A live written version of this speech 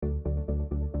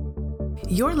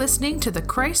You're listening to the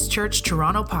Christ Church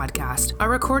Toronto podcast, a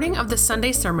recording of the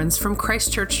Sunday sermons from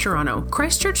Christ Church Toronto.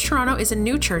 Christ Church Toronto is a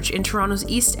new church in Toronto's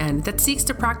East End that seeks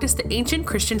to practice the ancient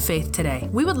Christian faith today.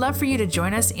 We would love for you to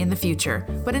join us in the future,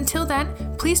 but until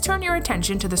then, please turn your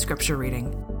attention to the scripture reading.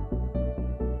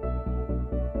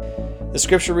 The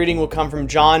scripture reading will come from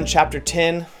John chapter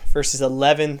 10, verses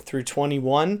 11 through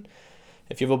 21.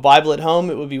 If you have a Bible at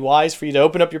home, it would be wise for you to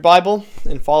open up your Bible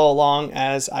and follow along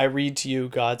as I read to you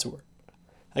God's word.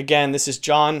 Again, this is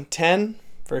John 10,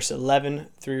 verse 11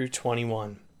 through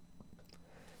 21.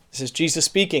 This is Jesus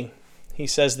speaking. He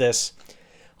says this,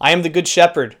 "I am the good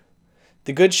shepherd.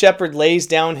 The good shepherd lays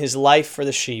down his life for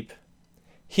the sheep.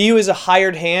 He who is a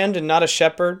hired hand and not a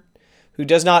shepherd, who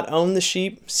does not own the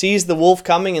sheep, sees the wolf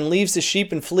coming and leaves the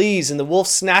sheep and flees, and the wolf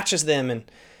snatches them and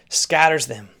scatters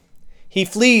them. He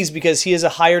flees because he is a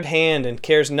hired hand and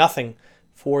cares nothing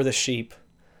for the sheep.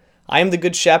 I am the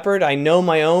good shepherd. I know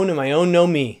my own, and my own know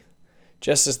me.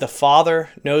 Just as the Father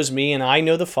knows me, and I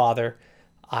know the Father,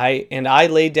 I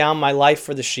lay down my life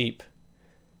for the sheep.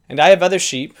 And I have other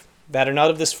sheep that are not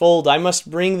of this fold. I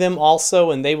must bring them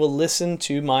also, and they will listen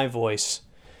to my voice.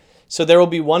 So there will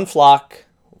be one flock,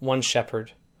 one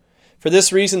shepherd. For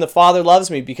this reason the Father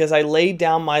loves me, because I laid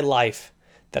down my life,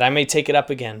 that I may take it up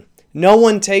again. No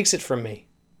one takes it from me,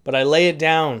 but I lay it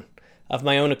down of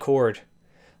my own accord.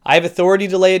 I have authority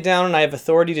to lay it down, and I have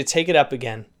authority to take it up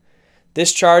again.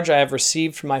 This charge I have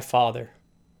received from my Father."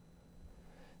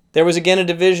 There was again a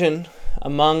division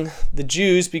among the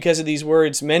Jews because of these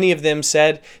words. Many of them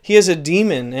said, "He is a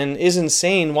demon and is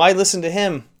insane. Why listen to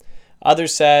him?"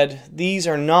 Others said, "These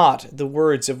are not the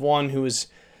words of one who is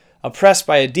oppressed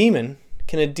by a demon.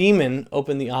 Can a demon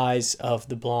open the eyes of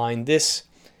the blind?" This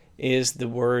is the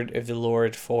word of the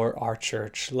Lord for our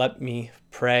church. Let me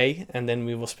pray, and then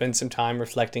we will spend some time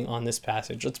reflecting on this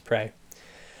passage. Let's pray.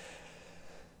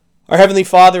 Our Heavenly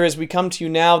Father, as we come to you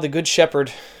now, the Good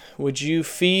Shepherd, would you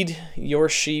feed your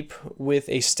sheep with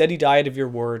a steady diet of your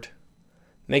word?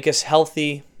 Make us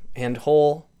healthy and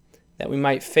whole, that we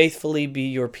might faithfully be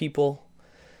your people.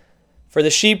 For the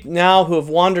sheep now who have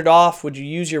wandered off, would you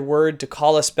use your word to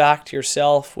call us back to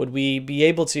yourself? Would we be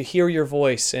able to hear your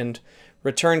voice and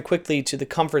return quickly to the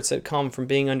comforts that come from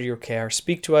being under your care?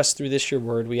 Speak to us through this, your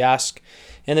word, we ask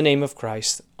in the name of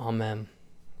Christ. Amen.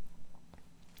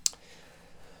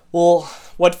 Well,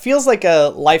 what feels like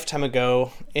a lifetime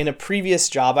ago, in a previous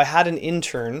job, I had an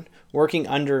intern working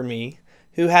under me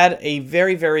who had a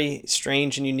very, very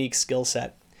strange and unique skill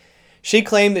set. She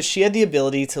claimed that she had the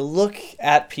ability to look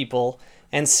at people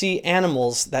and see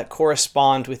animals that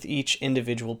correspond with each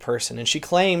individual person. And she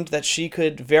claimed that she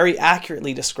could very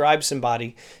accurately describe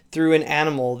somebody through an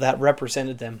animal that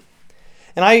represented them.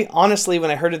 And I honestly,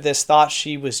 when I heard of this, thought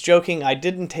she was joking. I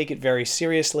didn't take it very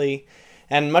seriously.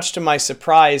 And much to my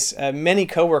surprise, many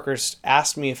coworkers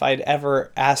asked me if I'd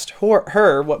ever asked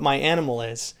her what my animal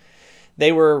is.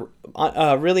 They were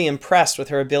really impressed with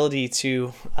her ability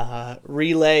to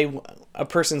relay a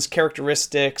person's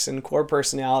characteristics and core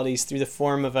personalities through the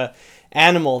form of an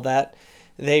animal that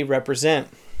they represent.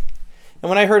 And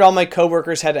when I heard all my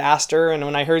coworkers had asked her, and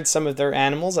when I heard some of their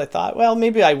animals, I thought, well,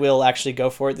 maybe I will actually go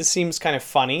for it. This seems kind of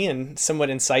funny and somewhat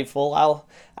insightful. I'll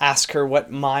ask her what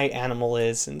my animal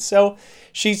is. And so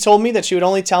she told me that she would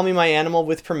only tell me my animal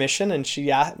with permission, and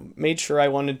she made sure I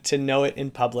wanted to know it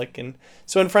in public. And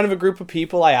so in front of a group of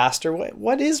people, I asked her,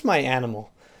 what is my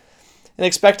animal? And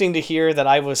expecting to hear that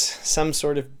I was some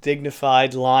sort of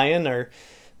dignified lion or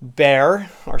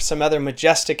bear or some other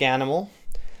majestic animal,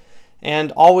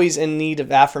 and always in need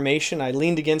of affirmation, I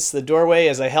leaned against the doorway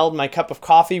as I held my cup of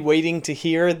coffee, waiting to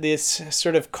hear this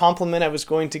sort of compliment I was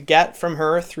going to get from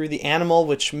her through the animal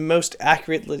which most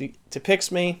accurately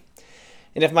depicts me.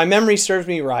 And if my memory serves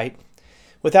me right,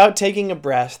 without taking a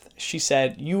breath, she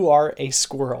said, "You are a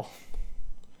squirrel."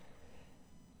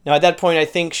 Now, at that point, I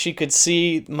think she could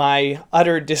see my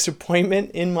utter disappointment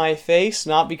in my face,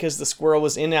 not because the squirrel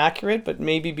was inaccurate, but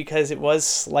maybe because it was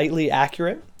slightly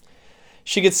accurate.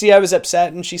 She could see I was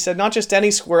upset, and she said, "Not just any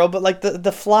squirrel, but like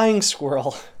the flying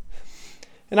squirrel."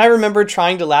 And I remember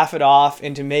trying to laugh it off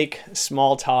and to make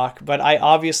small talk, but I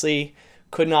obviously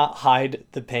could not hide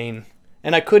the pain,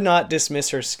 and I could not dismiss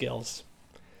her skills.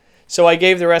 So I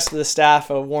gave the rest of the staff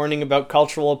a warning about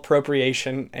cultural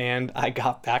appropriation, and I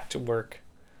got back to work.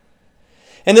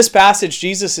 In this passage,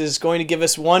 Jesus is going to give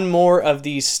us one more of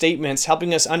these statements,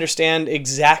 helping us understand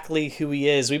exactly who he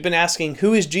is. We've been asking,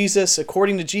 who is Jesus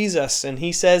according to Jesus? And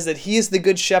he says that he is the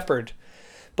good shepherd.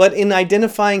 But in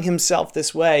identifying himself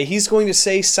this way, he's going to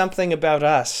say something about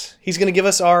us. He's going to give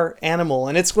us our animal,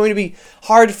 and it's going to be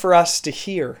hard for us to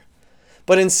hear.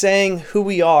 But in saying who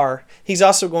we are, he's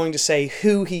also going to say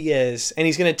who he is, and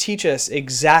he's going to teach us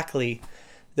exactly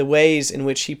the ways in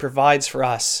which he provides for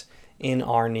us in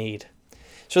our need.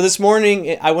 So this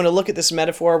morning, I want to look at this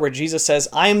metaphor where Jesus says,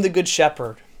 I am the good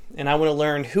shepherd, and I want to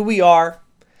learn who we are,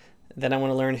 then I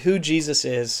want to learn who Jesus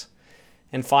is,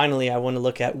 and finally, I want to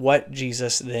look at what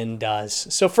Jesus then does.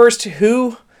 So first,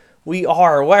 who we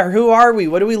are. Who are we?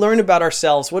 What do we learn about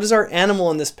ourselves? What is our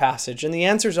animal in this passage? And the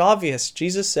answer is obvious.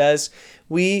 Jesus says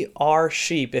we are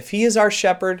sheep. If he is our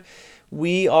shepherd,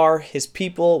 we are his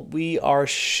people. We are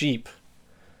sheep.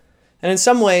 And in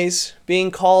some ways, being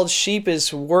called sheep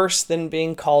is worse than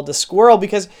being called a squirrel,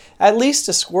 because at least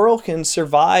a squirrel can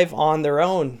survive on their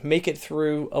own, make it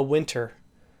through a winter.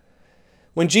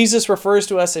 When Jesus refers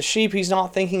to us as sheep, he's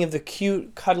not thinking of the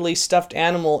cute, cuddly, stuffed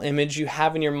animal image you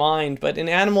have in your mind, but an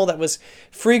animal that was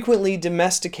frequently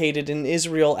domesticated in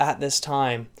Israel at this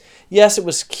time. Yes, it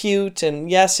was cute,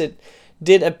 and yes, it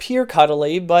did appear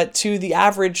cuddly, but to the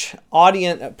average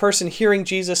audience, person hearing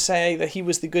Jesus say that he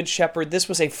was the good shepherd, this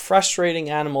was a frustrating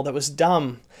animal that was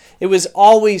dumb. It was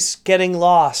always getting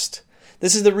lost.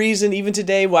 This is the reason even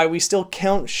today why we still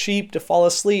count sheep to fall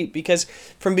asleep, because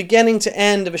from beginning to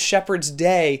end of a shepherd's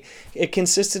day, it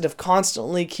consisted of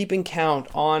constantly keeping count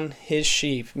on his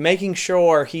sheep, making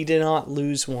sure he did not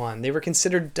lose one. They were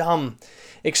considered dumb,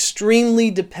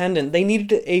 extremely dependent. They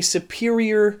needed a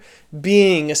superior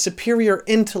being, a superior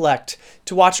intellect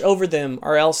to watch over them,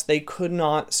 or else they could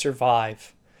not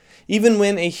survive. Even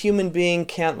when a human being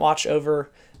can't watch over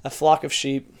a flock of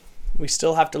sheep, we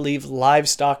still have to leave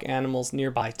livestock animals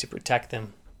nearby to protect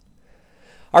them.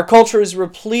 Our culture is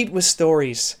replete with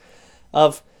stories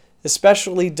of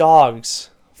especially dogs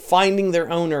finding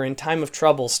their owner in time of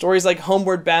trouble. Stories like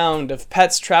Homeward Bound, of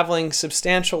pets traveling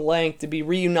substantial length to be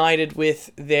reunited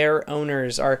with their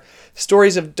owners. Are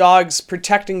stories of dogs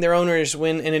protecting their owners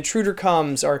when an intruder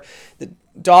comes, or the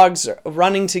dogs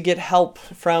running to get help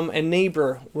from a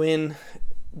neighbor when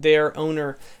their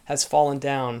owner has fallen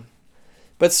down.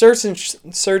 But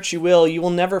search you will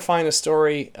never find a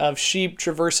story of sheep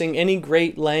traversing any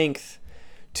great length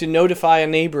to notify a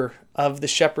neighbor of the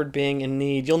shepherd being in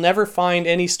need. You'll never find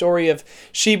any story of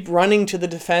sheep running to the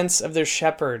defense of their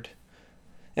shepherd.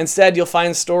 Instead, you'll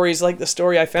find stories like the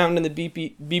story I found in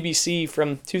the BBC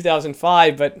from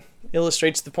 2005, but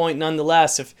illustrates the point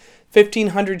nonetheless, of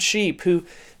 1,500 sheep who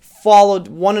followed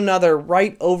one another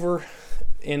right over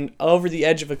the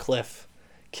edge of a cliff,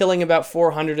 killing about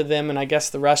 400 of them, and I guess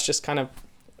the rest just kind of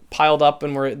piled up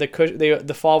and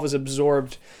the fall was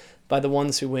absorbed by the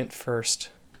ones who went first.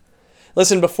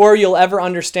 Listen, before you'll ever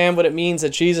understand what it means that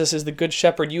Jesus is the Good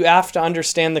Shepherd, you have to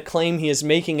understand the claim he is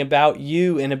making about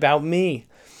you and about me.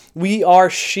 We are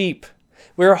sheep.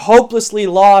 We're hopelessly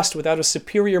lost without a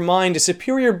superior mind, a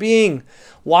superior being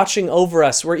watching over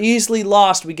us. We're easily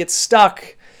lost. We get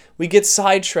stuck. We get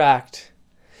sidetracked.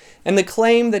 And the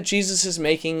claim that Jesus is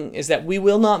making is that we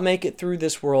will not make it through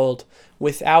this world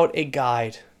without a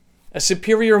guide, a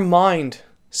superior mind,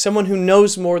 someone who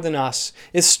knows more than us,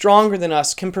 is stronger than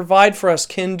us, can provide for us,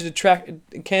 can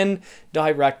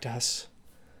direct us.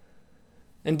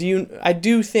 And I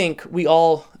do think we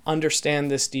all understand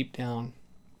this deep down.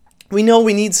 We know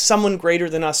we need someone greater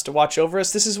than us to watch over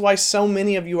us. This is why so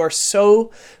many of you are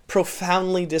so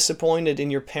profoundly disappointed in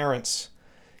your parents.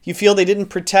 You feel they didn't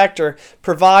protect or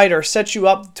provide or set you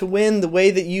up to win the way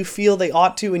that you feel they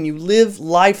ought to, and you live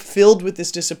life filled with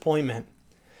this disappointment.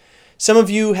 Some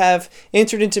of you have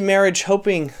entered into marriage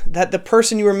hoping that the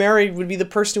person you were married would be the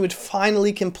person who would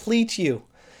finally complete you,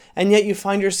 and yet you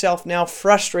find yourself now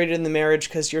frustrated in the marriage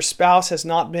because your spouse has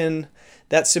not been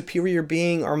that superior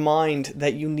being or mind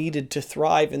that you needed to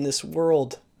thrive in this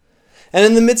world. And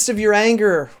in the midst of your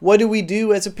anger, what do we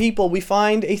do as a people? We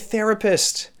find a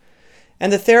therapist.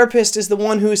 And the therapist is the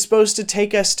one who is supposed to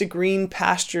take us to green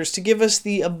pastures, to give us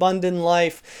the abundant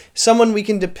life, someone we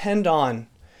can depend on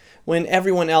when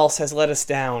everyone else has let us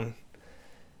down.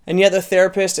 And yet the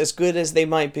therapist, as good as they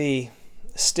might be,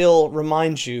 still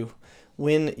reminds you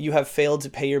when you have failed to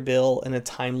pay your bill in a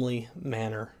timely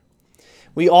manner.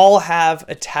 We all have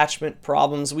attachment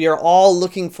problems. We are all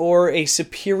looking for a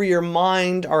superior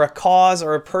mind or a cause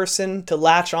or a person to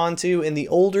latch onto, and the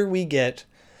older we get,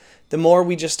 the more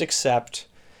we just accept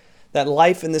that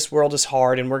life in this world is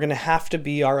hard and we're going to have to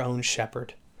be our own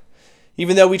shepherd.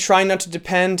 Even though we try not to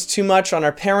depend too much on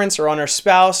our parents or on our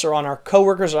spouse or on our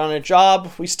coworkers or on a job,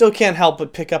 we still can't help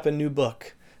but pick up a new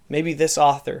book. Maybe this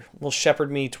author will shepherd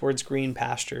me towards green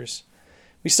pastures.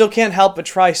 We still can't help but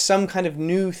try some kind of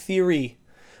new theory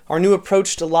or new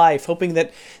approach to life, hoping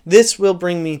that this will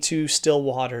bring me to still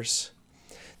waters.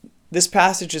 This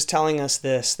passage is telling us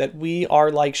this, that we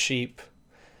are like sheep.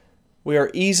 We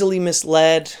are easily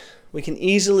misled. We can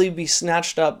easily be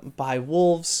snatched up by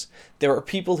wolves. There are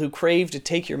people who crave to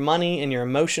take your money and your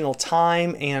emotional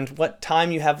time and what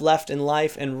time you have left in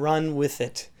life and run with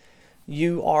it.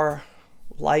 You are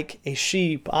like a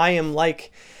sheep. I am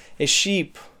like a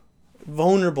sheep,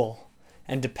 vulnerable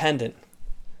and dependent.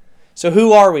 So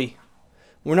who are we?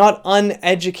 We're not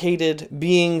uneducated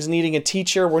beings needing a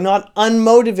teacher. We're not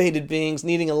unmotivated beings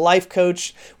needing a life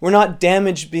coach. We're not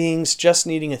damaged beings just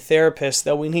needing a therapist,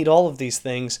 though we need all of these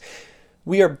things.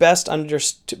 We are best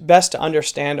to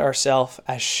understand ourselves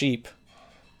as sheep,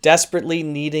 desperately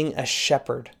needing a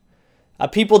shepherd, a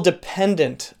people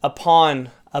dependent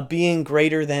upon a being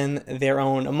greater than their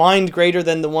own, a mind greater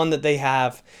than the one that they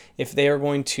have if they are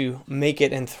going to make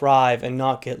it and thrive and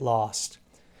not get lost.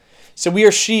 So we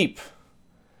are sheep.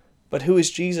 But who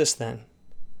is Jesus then?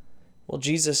 Well,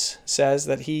 Jesus says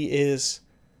that he is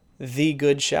the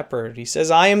good shepherd. He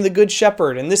says, I am the good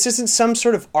shepherd. And this isn't some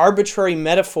sort of arbitrary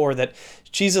metaphor that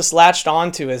Jesus latched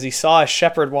onto as he saw a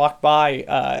shepherd walk by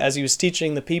as he was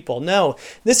teaching the people. No,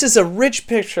 this is a rich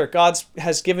picture God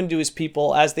has given to his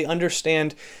people as they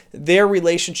understand their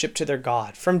relationship to their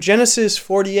God. From Genesis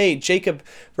 48, Jacob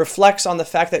reflects on the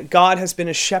fact that God has been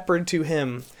a shepherd to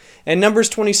him. In Numbers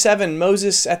 27,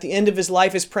 Moses, at the end of his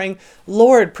life, is praying,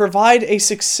 Lord, provide a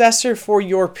successor for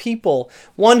your people,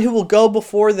 one who will go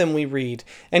before them, we read,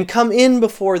 and come in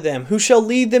before them, who shall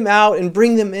lead them out and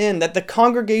bring them in, that the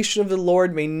congregation of the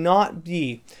Lord may not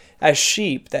be as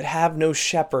sheep that have no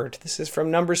shepherd. This is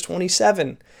from Numbers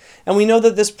 27. And we know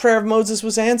that this prayer of Moses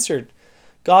was answered.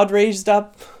 God raised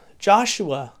up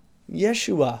Joshua,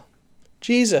 Yeshua,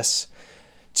 Jesus,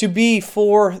 to be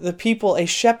for the people a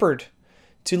shepherd,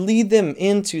 to lead them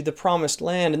into the promised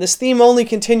land. And this theme only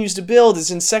continues to build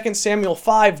as in 2 Samuel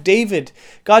 5,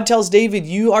 God tells David,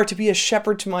 you are to be a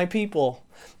shepherd to my people.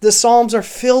 The Psalms are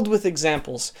filled with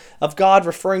examples of God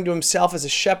referring to himself as a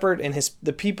shepherd and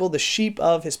the people, the sheep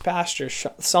of his pasture.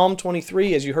 Psalm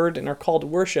 23, as you heard in our call to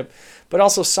worship, but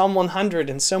also Psalm 100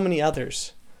 and so many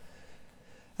others.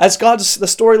 As the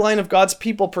storyline of God's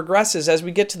people progresses, as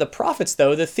we get to the prophets,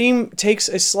 though, the theme takes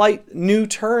a slight new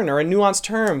turn or a nuanced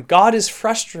turn. God is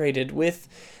frustrated with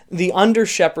the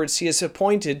under-shepherds he has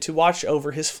appointed to watch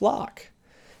over his flock.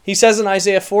 He says in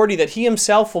Isaiah 40 that he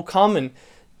himself will come and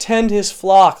tend his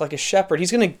flock like a shepherd. He's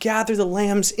going to gather the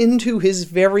lambs into his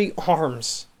very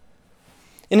arms.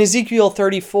 In Ezekiel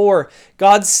 34,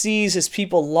 God sees his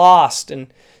people lost and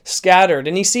scattered,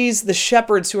 and he sees the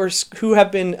shepherds who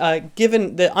have been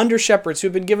given, the under shepherds who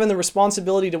have been given the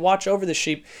responsibility to watch over the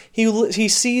sheep. He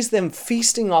sees them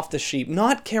feasting off the sheep,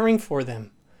 not caring for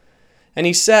them, and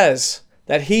he says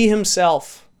that he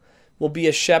himself will be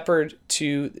a shepherd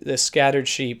to the scattered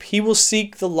sheep. He will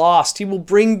seek the lost. He will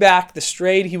bring back the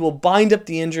strayed. He will bind up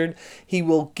the injured. He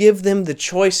will give them the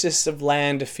choicest of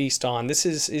land to feast on. This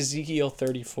is Ezekiel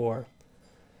 34.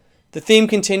 The theme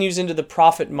continues into the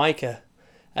prophet Micah.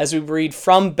 As we read,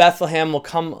 from Bethlehem will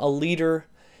come a leader.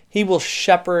 He will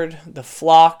shepherd the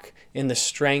flock in the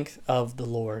strength of the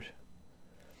Lord.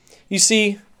 You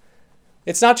see,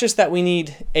 it's not just that we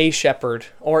need a shepherd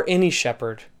or any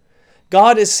shepherd.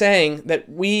 God is saying that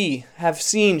we have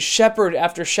seen shepherd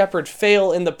after shepherd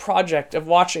fail in the project of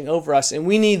watching over us, and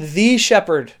we need the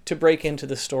shepherd to break into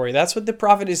the story. That's what the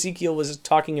prophet Ezekiel was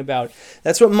talking about.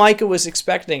 That's what Micah was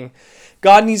expecting.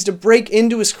 God needs to break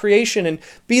into his creation and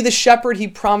be the shepherd he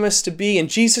promised to be. And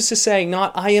Jesus is saying,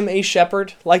 not I am a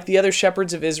shepherd like the other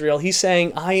shepherds of Israel. He's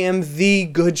saying, I am the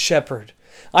good shepherd.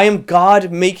 I am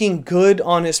God making good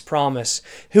on his promise.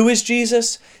 Who is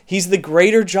Jesus? He's the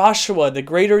greater Joshua, the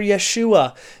greater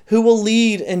Yeshua, who will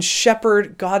lead and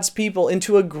shepherd God's people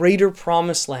into a greater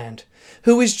promised land.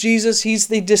 Who is Jesus? He's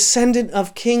the descendant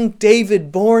of King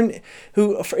David,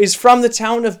 who is from the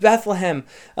town of Bethlehem,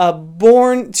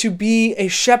 born to be a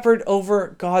shepherd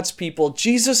over God's people.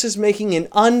 Jesus is making an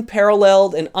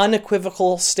unparalleled and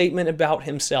unequivocal statement about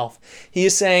himself. He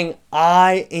is saying,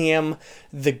 I am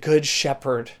the good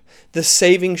shepherd, the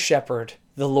saving shepherd,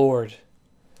 the Lord.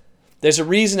 There's a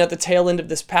reason at the tail end of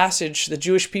this passage, the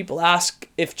Jewish people ask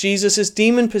if Jesus is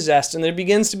demon-possessed, and there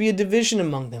begins to be a division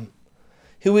among them.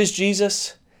 Who is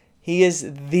Jesus? He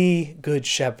is the good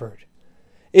shepherd.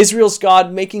 Israel's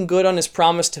God making good on his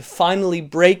promise to finally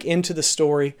break into the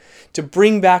story, to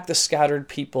bring back the scattered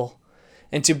people,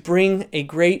 and to bring a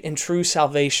great and true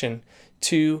salvation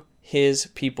to his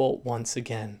people once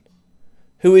again.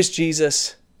 Who is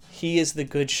Jesus? He is the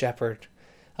good shepherd.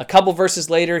 A couple verses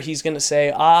later, he's going to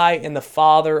say, I and the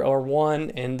Father are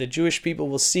one, and the Jewish people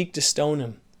will seek to stone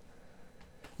him.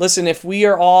 Listen, if we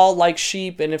are all like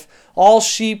sheep, and if all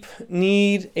sheep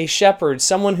need a shepherd,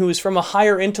 someone who is from a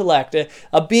higher intellect,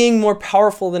 a being more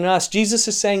powerful than us, Jesus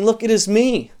is saying, look, it is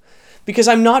me. Because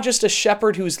I'm not just a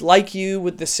shepherd who's like you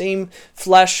with the same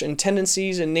flesh and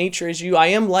tendencies and nature as you. I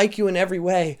am like you in every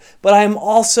way, but I am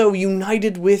also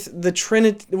united with the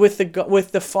Trinity, with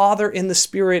the Father in the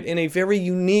Spirit in a very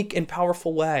unique and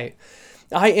powerful way.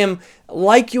 I am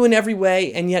like you in every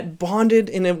way, and yet bonded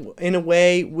in a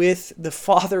way with the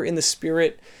Father in the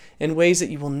Spirit in ways that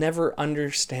you will never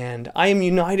understand. I am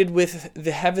united with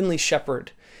the Heavenly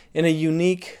Shepherd in a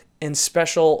unique and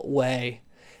special way.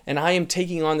 And I am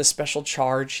taking on the special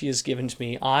charge he has given to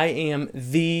me. I am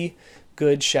the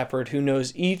Good Shepherd who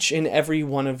knows each and every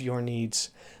one of your needs.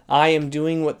 I am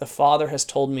doing what the Father has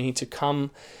told me to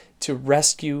come to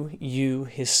rescue you,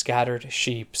 his scattered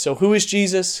sheep. So who is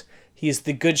Jesus? He is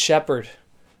the Good Shepherd,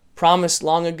 promised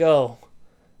long ago.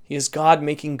 He is God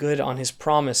making good on his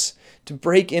promise to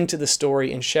break into the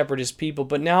story and shepherd his people.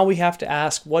 But now we have to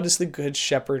ask, what does the Good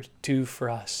Shepherd do for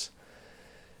us?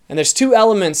 And there's two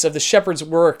elements of the shepherd's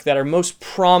work that are most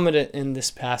prominent in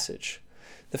this passage.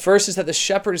 The first is that the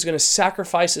shepherd is going to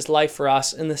sacrifice his life for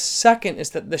us, and the second is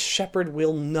that the shepherd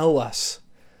will know us.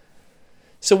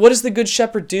 So what does the Good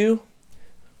Shepherd do?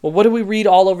 Well, what do we read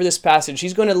all over this passage?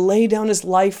 He's going to lay down his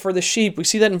life for the sheep. We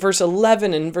see that in verse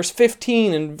 11 and verse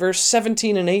 15 and verse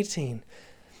 17 and 18.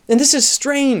 And this is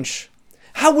strange.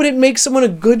 How would it make someone a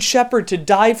good shepherd to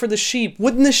die for the sheep?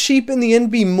 Wouldn't the sheep in the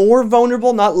end be more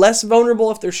vulnerable, not less vulnerable,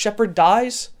 if their shepherd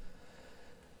dies?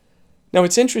 Now,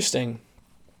 it's interesting.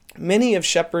 Many of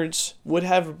shepherds would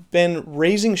have been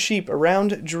raising sheep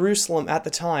around Jerusalem at the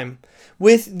time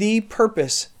with the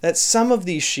purpose that some of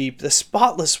these sheep, the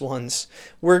spotless ones,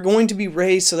 were going to be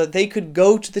raised so that they could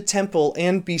go to the temple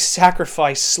and be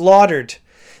sacrificed, slaughtered.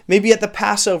 Maybe at the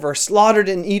Passover, slaughtered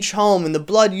in each home, and the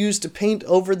blood used to paint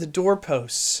over the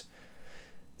doorposts.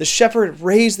 The shepherd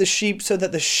raised the sheep so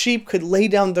that the sheep could lay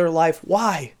down their life.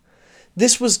 Why?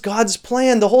 This was God's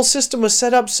plan. The whole system was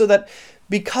set up so that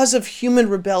because of human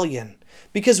rebellion,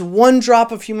 because one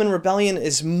drop of human rebellion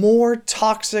is more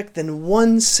toxic than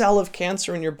one cell of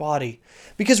cancer in your body,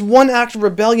 because one act of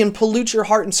rebellion pollutes your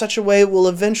heart in such a way it will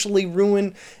eventually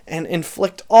ruin and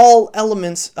inflict all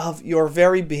elements of your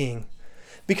very being.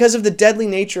 Because of the deadly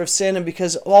nature of sin, and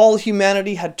because all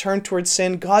humanity had turned towards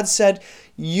sin, God said,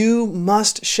 you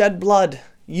must shed blood.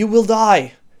 You will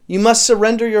die. You must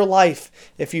surrender your life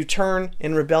if you turn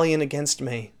in rebellion against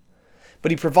me.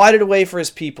 But he provided a way for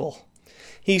his people.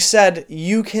 He said,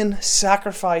 you can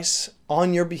sacrifice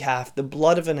on your behalf the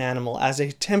blood of an animal as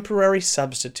a temporary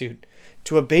substitute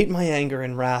to abate my anger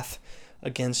and wrath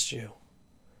against you.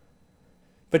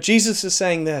 But Jesus is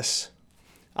saying this,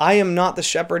 I am not the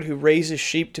shepherd who raises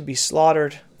sheep to be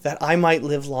slaughtered, that I might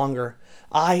live longer.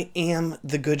 I am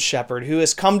the Good Shepherd who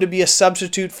has come to be a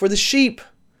substitute for the sheep.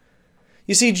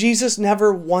 You see, Jesus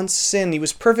never once sinned. He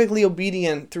was perfectly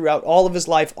obedient throughout all of his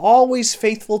life, always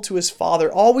faithful to his Father,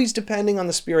 always depending on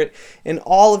the Spirit in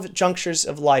all of the junctures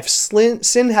of life.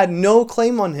 Sin had no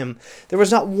claim on him. There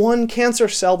was not one cancer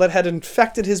cell that had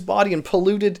infected his body and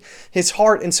polluted his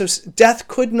heart. And so death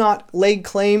could not lay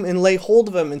claim and lay hold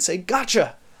of him and say,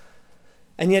 gotcha.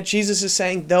 And yet Jesus is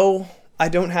saying, though I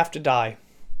don't have to die,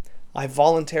 I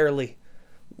voluntarily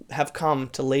have come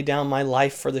to lay down my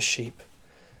life for the sheep.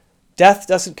 Death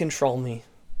doesn't control me,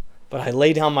 but I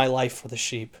lay down my life for the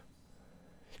sheep.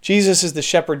 Jesus is the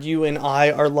shepherd you and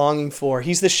I are longing for.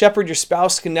 He's the shepherd your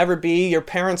spouse can never be, your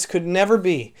parents could never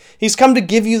be. He's come to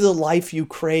give you the life you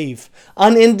crave.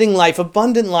 Unending life,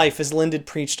 abundant life, as Lyndon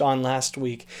preached on last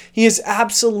week. He is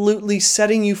absolutely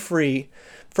setting you free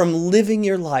from living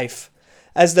your life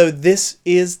as though this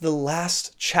is the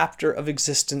last chapter of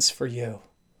existence for you.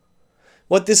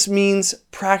 What this means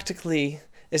practically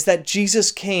is that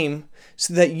Jesus came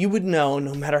so that you would know,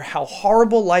 no matter how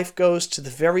horrible life goes to the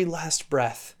very last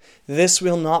breath, this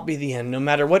will not be the end, no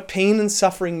matter what pain and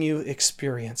suffering you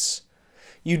experience.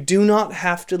 You do not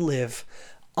have to live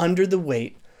under the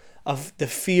weight of the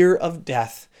fear of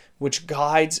death, which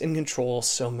guides and controls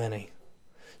so many.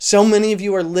 So many of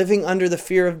you are living under the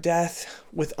fear of death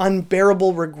with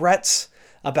unbearable regrets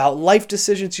about life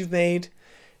decisions you've made.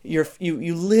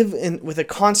 You live with a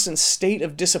constant state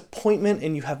of disappointment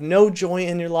and you have no joy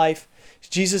in your life.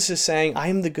 Jesus is saying, I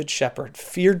am the Good Shepherd.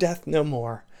 Fear death no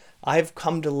more. I have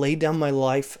come to lay down my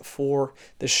life for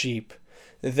the sheep.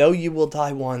 Though you will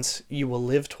die once, you will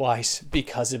live twice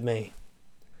because of me.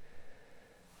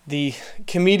 The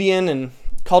comedian and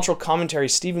cultural commentary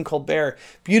Stephen Colbert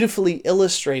beautifully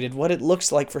illustrated what it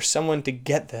looks like for someone to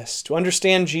get this, to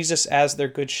understand Jesus as their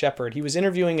Good Shepherd. He was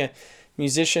interviewing a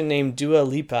musician named Dua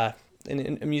Lipa,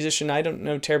 a musician I don't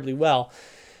know terribly well.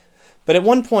 But at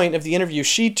one point of the interview,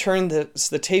 she turned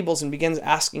the tables and begins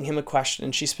asking him a question.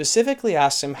 And she specifically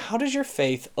asked him, how does your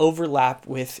faith overlap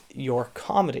with your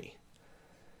comedy?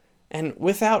 And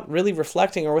without really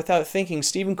reflecting or without thinking,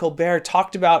 Stephen Colbert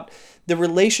talked about the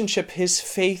relationship his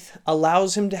faith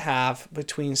allows him to have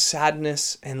between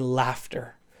sadness and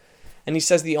laughter. And he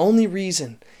says the only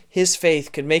reason his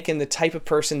faith could make him the type of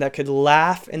person that could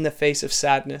laugh in the face of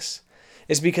sadness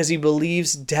is because he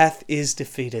believes death is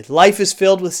defeated. Life is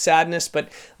filled with sadness, but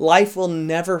life will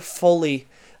never fully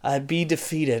be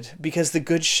defeated because the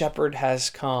Good Shepherd has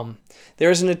come. There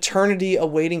is an eternity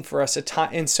awaiting for us,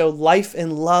 and so life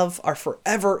and love are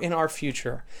forever in our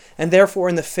future. And therefore,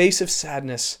 in the face of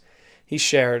sadness, he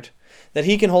shared that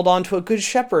he can hold on to a Good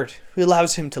Shepherd who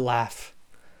allows him to laugh.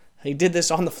 He did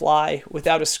this on the fly,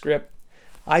 without a script.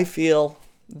 I feel,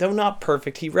 though not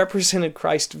perfect, he represented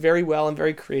Christ very well and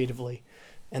very creatively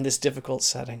in this difficult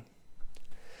setting.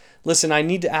 Listen, I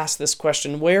need to ask this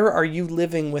question. Where are you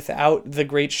living without the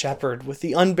great shepherd, with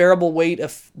the unbearable weight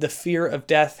of the fear of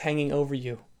death hanging over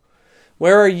you?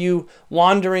 Where are you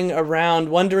wandering around,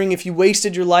 wondering if you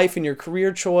wasted your life in your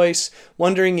career choice,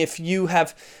 wondering if you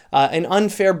have an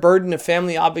unfair burden of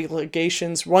family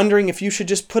obligations, wondering if you should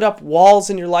just put up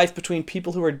walls in your life between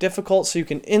people who are difficult so you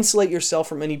can insulate yourself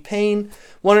from any pain,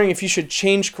 wondering if you should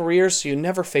change careers so you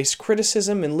never face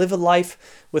criticism and live a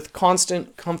life with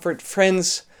constant comfort?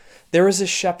 Friends, there is a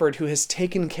shepherd who has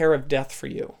taken care of death for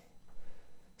you.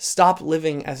 Stop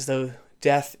living as though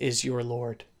death is your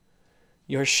Lord.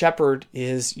 Your shepherd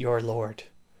is your Lord.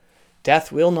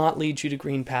 Death will not lead you to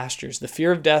green pastures. The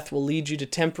fear of death will lead you to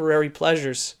temporary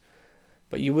pleasures,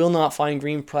 but you will not find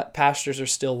green pastures or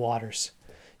still waters.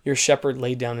 Your shepherd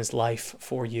laid down his life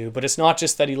for you. But it's not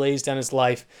just that he lays down his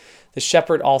life. The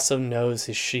shepherd also knows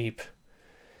his sheep.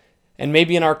 And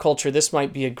maybe in our culture, this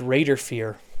might be a greater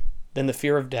fear than the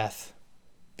fear of death,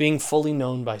 being fully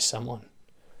known by someone.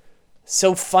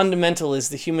 So fundamental is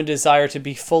the human desire to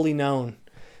be fully known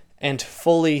and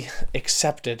fully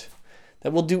accepted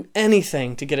that we'll do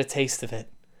anything to get a taste of it.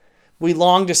 We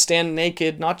long to stand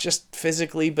naked, not just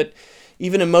physically, but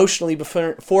even emotionally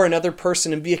before another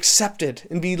person and be accepted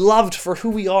and be loved for who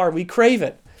we are. We crave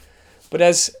it. But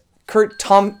as Kurt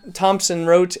Thompson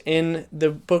wrote in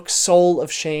the book Soul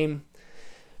of Shame,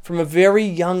 from a very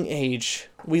young age,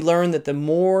 we learn that the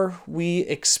more we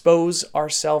expose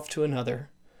ourselves to another,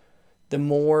 the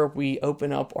more we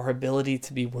open up our ability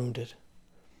to be wounded.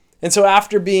 And so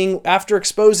after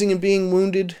exposing and being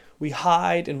wounded, we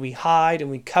hide and we hide and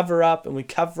we cover up and we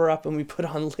cover up and we put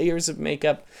on layers of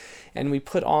makeup and we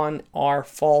put on our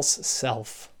false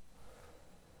self.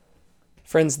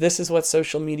 Friends, this is what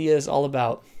social media is all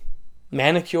about.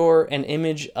 Manicure an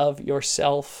image of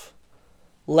yourself.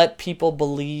 Let people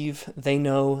believe they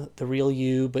know the real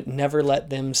you, but never let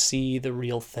them see the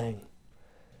real thing.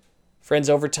 Friends,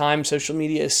 over time, social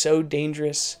media is so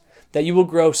dangerous that you will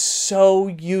grow so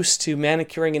used to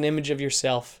manicuring an image of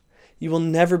yourself, you will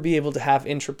never be able to have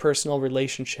interpersonal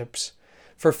relationships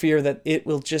for fear that it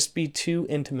will just be too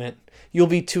intimate. You'll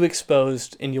be too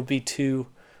exposed and you'll be too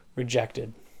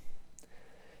rejected.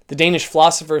 The Danish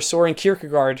philosopher Søren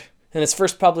Kierkegaard, in his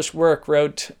first published work,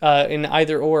 wrote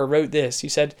this. He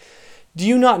said, "Do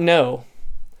you not know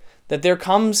that there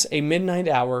comes a midnight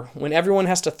hour when everyone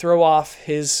has to throw off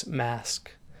his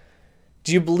mask?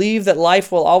 Do you believe that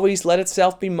life will always let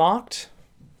itself be mocked?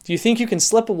 Do you think you can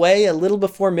slip away a little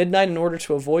before midnight in order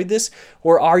to avoid this,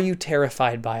 or are you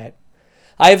terrified by it?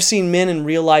 I have seen men in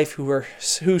real life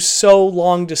who so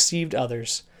long deceived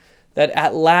others that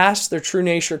at last their true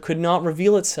nature could not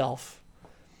reveal itself.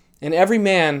 In every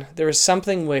man, there is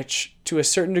something which, to a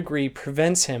certain degree,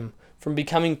 prevents him from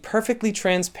becoming perfectly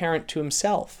transparent to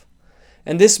himself.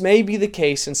 And this may be the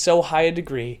case in so high a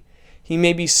degree, he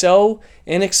may be so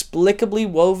inexplicably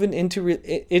woven into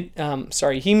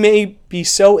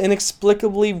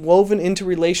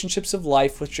relationships of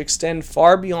life which extend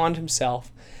far beyond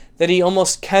himself, that he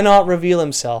almost cannot reveal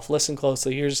himself." Listen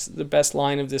closely. Here's the best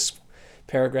line of this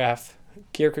paragraph.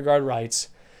 Kierkegaard writes,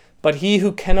 "But he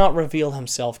who cannot reveal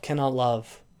himself cannot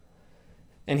love.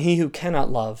 And he who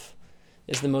cannot love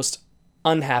is the most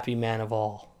unhappy man of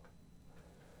all."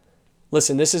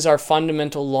 Listen, this is our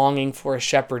fundamental longing for a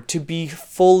shepherd, to be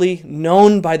fully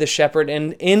known by the shepherd,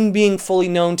 and in being fully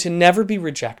known, to never be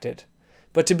rejected,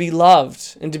 but to be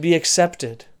loved and to be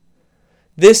accepted.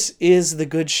 This is the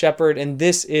Good Shepherd, and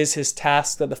this is his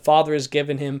task that the Father has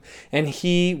given him, and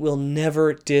he will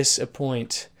never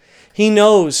disappoint. He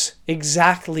knows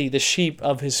exactly the sheep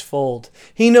of his fold.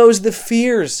 He knows the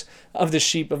fears of the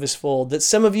sheep of his fold. That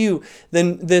some of you,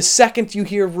 then the second you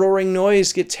hear roaring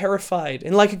noise, get terrified.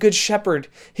 And like a good shepherd,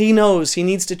 he knows he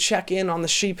needs to check in on the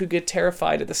sheep who get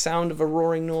terrified at the sound of a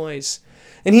roaring noise.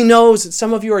 And he knows that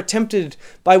some of you are tempted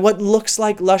by what looks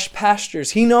like lush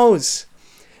pastures. He knows.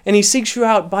 And he seeks you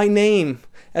out by name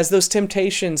as those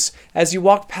temptations, as you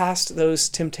walk past those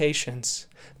temptations.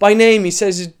 By name, he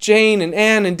says, Jane and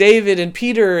Anne and David and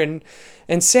Peter and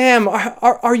Sam,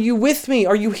 are you with me?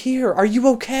 Are you here? Are you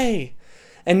okay?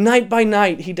 And night by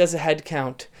night, he does a head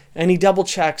count and he double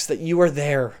checks that you are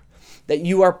there, that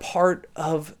you are part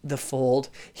of the fold.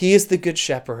 He is the good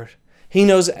shepherd. He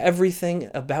knows everything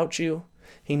about you.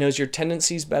 He knows your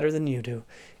tendencies better than you do,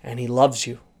 and he loves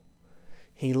you.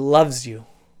 He loves you.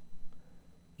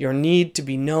 Your need to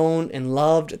be known and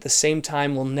loved at the same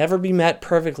time will never be met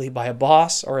perfectly by a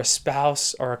boss or a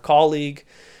spouse or a colleague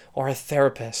or a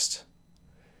therapist.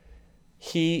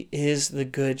 He is the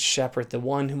good shepherd, the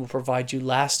one who will provide you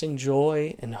lasting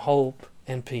joy and hope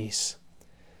and peace.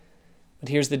 But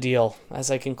here's the deal as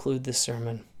I conclude this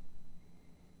sermon.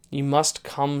 You must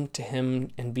come to him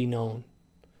and be known.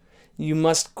 You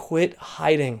must quit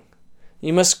hiding.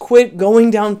 You must quit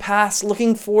going down paths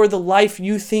looking for the life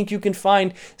you think you can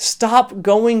find. Stop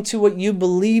going to what you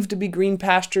believe to be green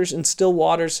pastures and still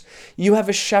waters. You have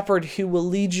a shepherd who will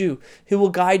lead you, who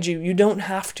will guide you. You don't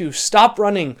have to. Stop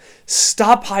running.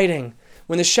 Stop hiding.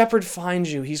 When the shepherd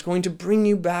finds you, he's going to bring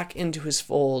you back into his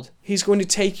fold. He's going to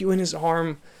take you in his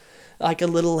arm like a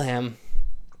little lamb,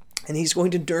 and he's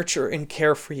going to nurture and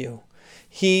care for you.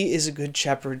 He is a good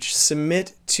shepherd.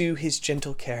 Submit to his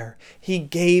gentle care. He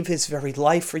gave his very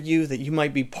life for you that you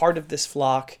might be part of this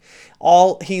flock.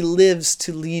 He lives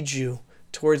to lead you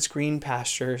towards green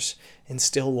pastures and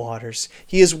still waters.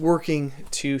 He is working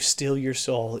to still your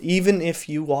soul. Even if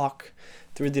you walk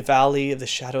through the valley of the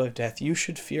shadow of death, you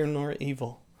should fear no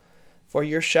evil. For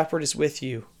your shepherd is with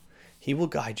you. He will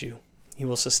guide you. He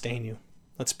will sustain you.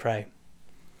 Let's pray.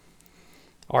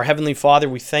 Our Heavenly Father,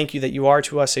 we thank you that you are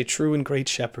to us a true and great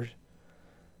shepherd.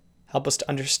 Help us to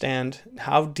understand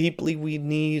how deeply we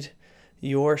need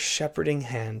your shepherding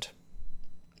hand.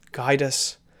 Guide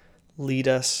us, lead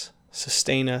us,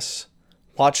 sustain us,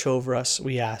 watch over us,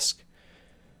 we ask.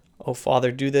 Oh,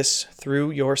 Father, do this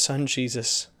through your Son,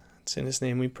 Jesus. It's in his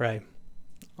name we pray.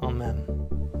 Amen.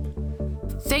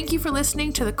 Thank you for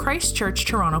listening to the Christ Church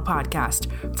Toronto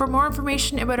podcast. For more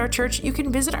information about our church, you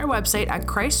can visit our website at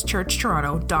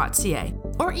christchurchtoronto.ca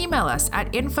or email us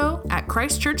at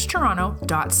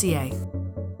info@christchurchtoronto.ca.